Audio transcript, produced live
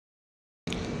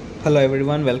Hello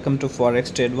everyone, welcome to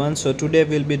Forex Trade 1. So today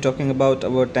we'll be talking about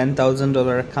our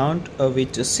 $10,000 account,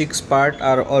 which 6 parts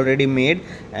are already made,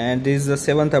 and this is the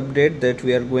 7th update that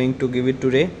we are going to give it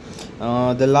today.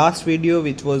 The last video,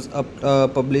 which was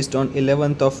published on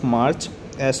 11th of March,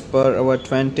 as per our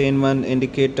 20-in-1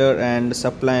 indicator and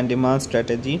supply and demand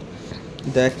strategy.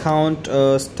 The account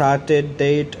started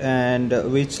date and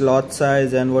which lot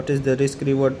size and what is the risk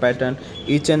reward pattern,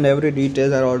 each and every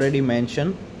details are already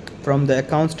mentioned. From the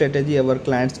account strategy, our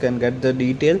clients can get the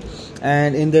detail,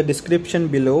 and in the description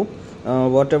below,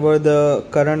 whatever the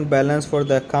current balance for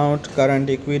the account, current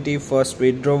equity, first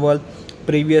withdrawal,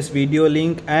 previous video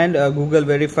link, and Google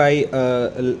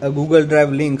Google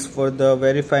Drive links for the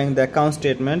verifying the account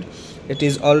statement, it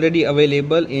is already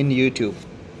available in YouTube.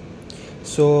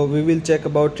 So we will check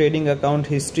about trading account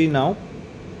history now.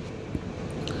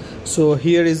 So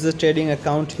here is the trading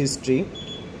account history.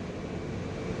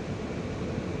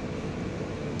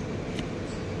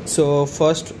 So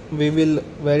first we will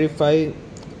verify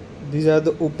these are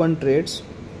the open trades,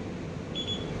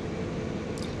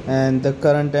 and the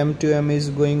current M2M is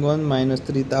going on minus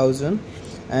 3,000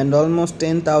 and almost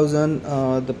 10,000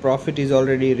 the profit is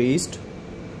already reached.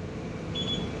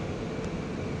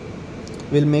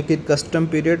 We'll make it custom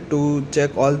period to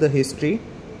check all the history.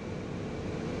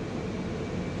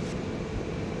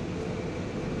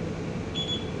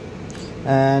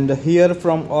 And here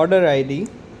from order ID,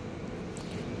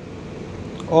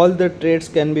 all the trades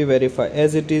can be verified,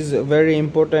 as it is very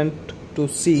important to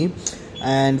see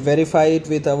and verify it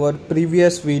with our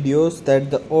previous videos that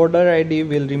the order ID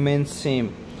will remain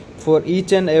same for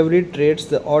each and every trades.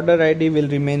 The order ID will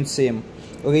remain same.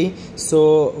 Okay,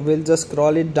 so we'll just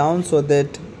scroll it down so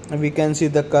that we can see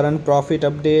the current profit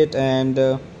update, and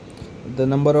the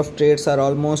number of trades are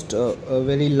almost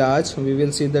very large. We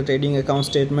will see the trading account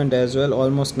statement as well.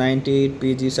 Almost 98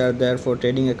 pages are there for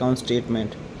trading account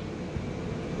statement.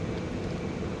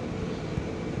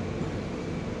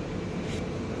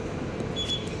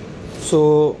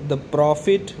 So the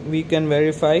profit we can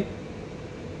verify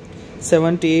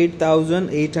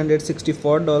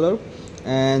 $78,864,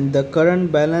 and the current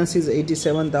balance is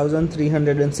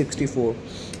 $87,364.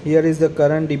 Here is the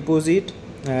current deposit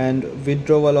and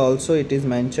withdrawal also it is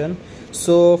mentioned.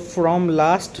 So from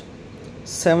last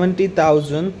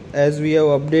 70,000, as we have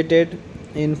updated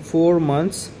in 4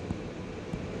 months,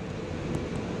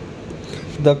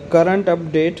 the current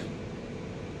update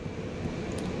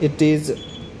it is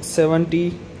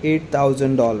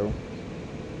 $78,000,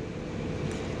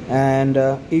 and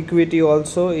equity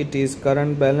also it is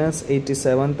current balance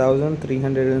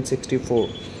 87,364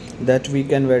 that we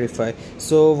can verify.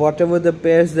 So whatever the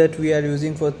pairs that we are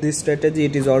using for this strategy,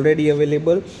 it is already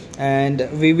available, and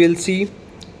we will see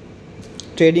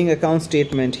trading account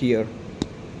statement here.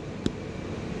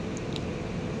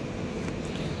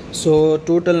 So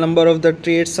total number of the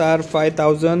trades are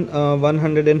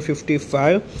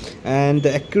 5,155, and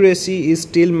the accuracy is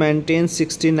still maintained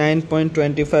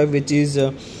 69.25, which is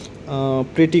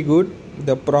pretty good.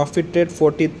 The profit rate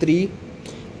 43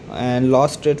 and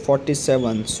loss rate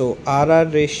 47. So RR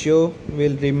ratio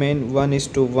will remain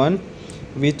 1:1,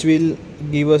 which will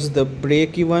give us the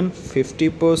break even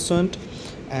 50%,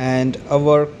 and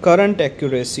our current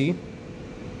accuracy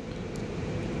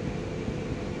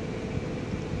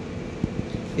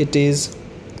it is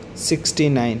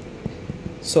 69.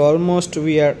 So almost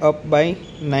we are up by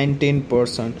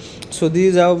 19%. So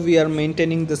this is how we are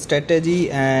maintaining the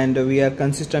strategy, and we are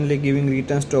consistently giving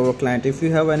returns to our client. If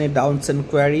you have any doubts and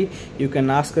query, you can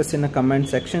ask us in the comment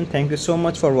section. Thank you so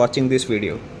much for watching this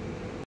video.